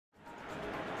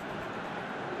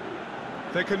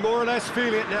They can more or less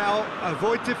feel it now,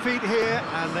 avoid defeat here,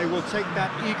 and they will take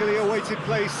that eagerly awaited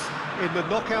place in the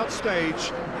knockout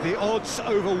stage. The odds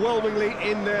overwhelmingly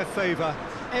in their favour.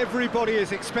 Everybody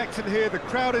is expectant here, the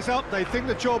crowd is up, they think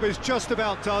the job is just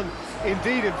about done.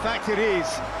 Indeed, in fact it is.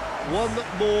 One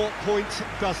more point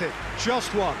does it,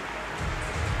 just one.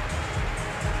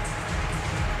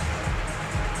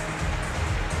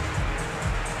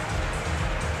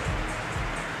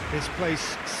 This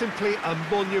place simply a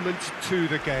monument to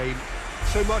the game.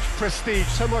 So much prestige,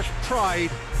 so much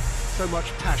pride, so much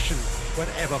passion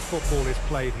whenever football is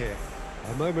played here.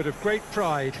 A moment of great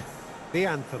pride, the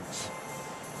anthems.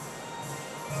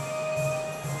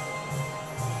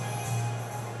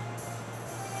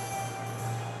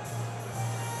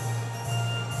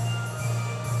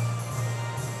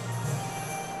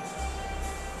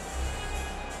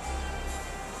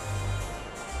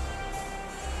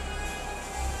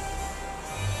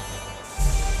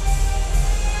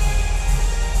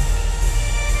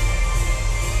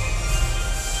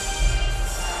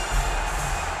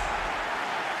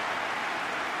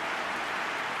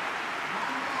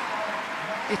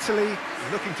 Italy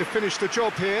looking to finish the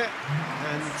job here,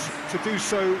 and to do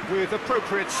so with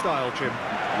appropriate style, Jim.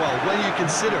 Well, when you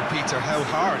consider, Peter, how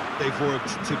hard they've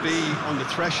worked to be on the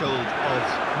threshold of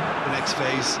the next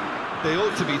phase, they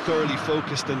ought to be thoroughly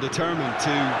focused and determined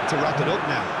to wrap it up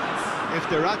now. If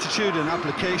their attitude and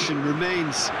application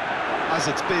remains as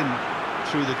it's been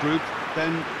through the group,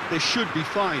 then they should be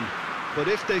fine. But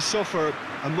if they suffer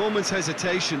a moment's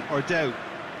hesitation or doubt,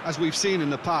 as we've seen in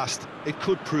the past, it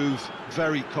could prove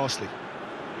very costly.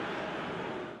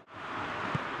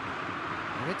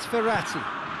 And it's Verratti.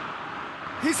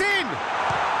 He's in!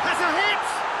 Has a hit!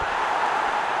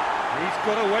 He's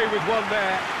got away with one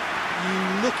there. You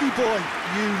lucky boy,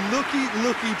 you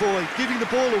lucky boy. Giving the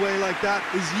ball away like that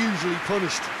is usually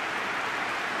punished.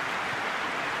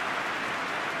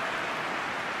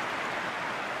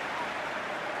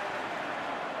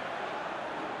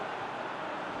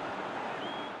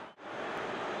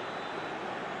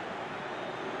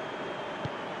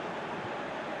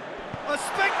 A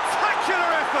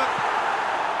spectacular effort!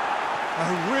 A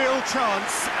real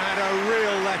chance and a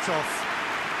real let-off.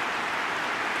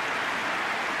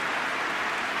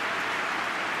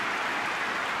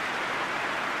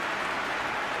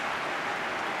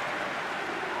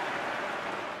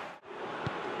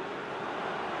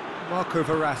 Marco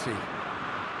Verratti.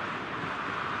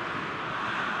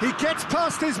 He gets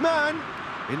past his man,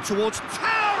 in towards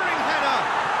towering header!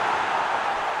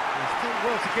 He's done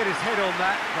well to get his head on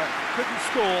that, but couldn't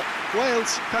score.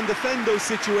 Wales can defend those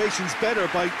situations better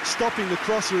by stopping the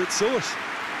crosser at source.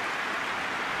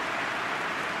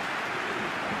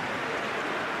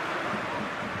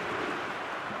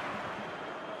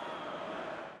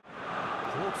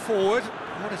 Brought forward,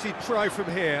 what does he try from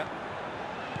here?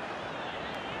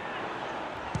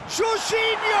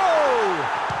 Jorginho!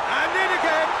 And in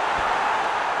again!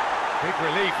 Big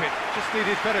relief, it just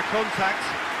needed better contact.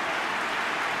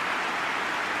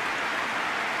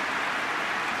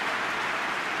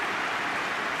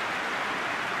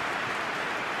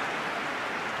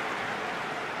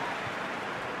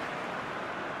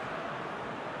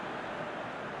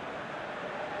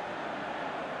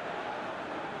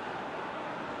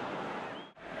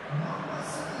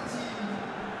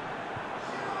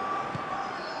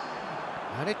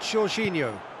 And it's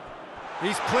Jorginho.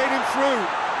 He's played him through.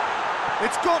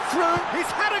 It's got through. He's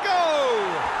had a go!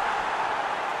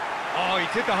 Oh, he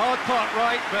did the hard part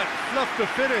right, but fluffed the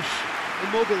finish.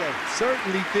 Immobile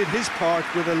certainly did his part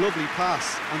with a lovely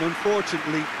pass, and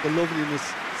unfortunately the loveliness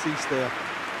ceased there.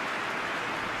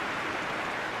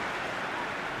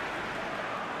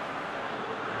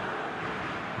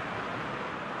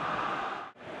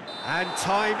 And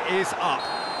time is up.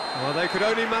 Well, they could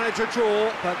only manage a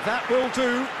draw, but that will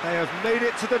do. They have made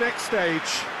it to the next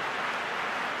stage.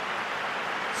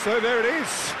 So there it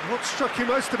is. What struck you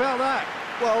most about that?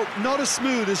 Well, not as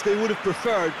smooth as they would have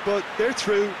preferred, but they're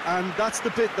through, and that's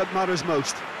the bit that matters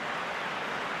most.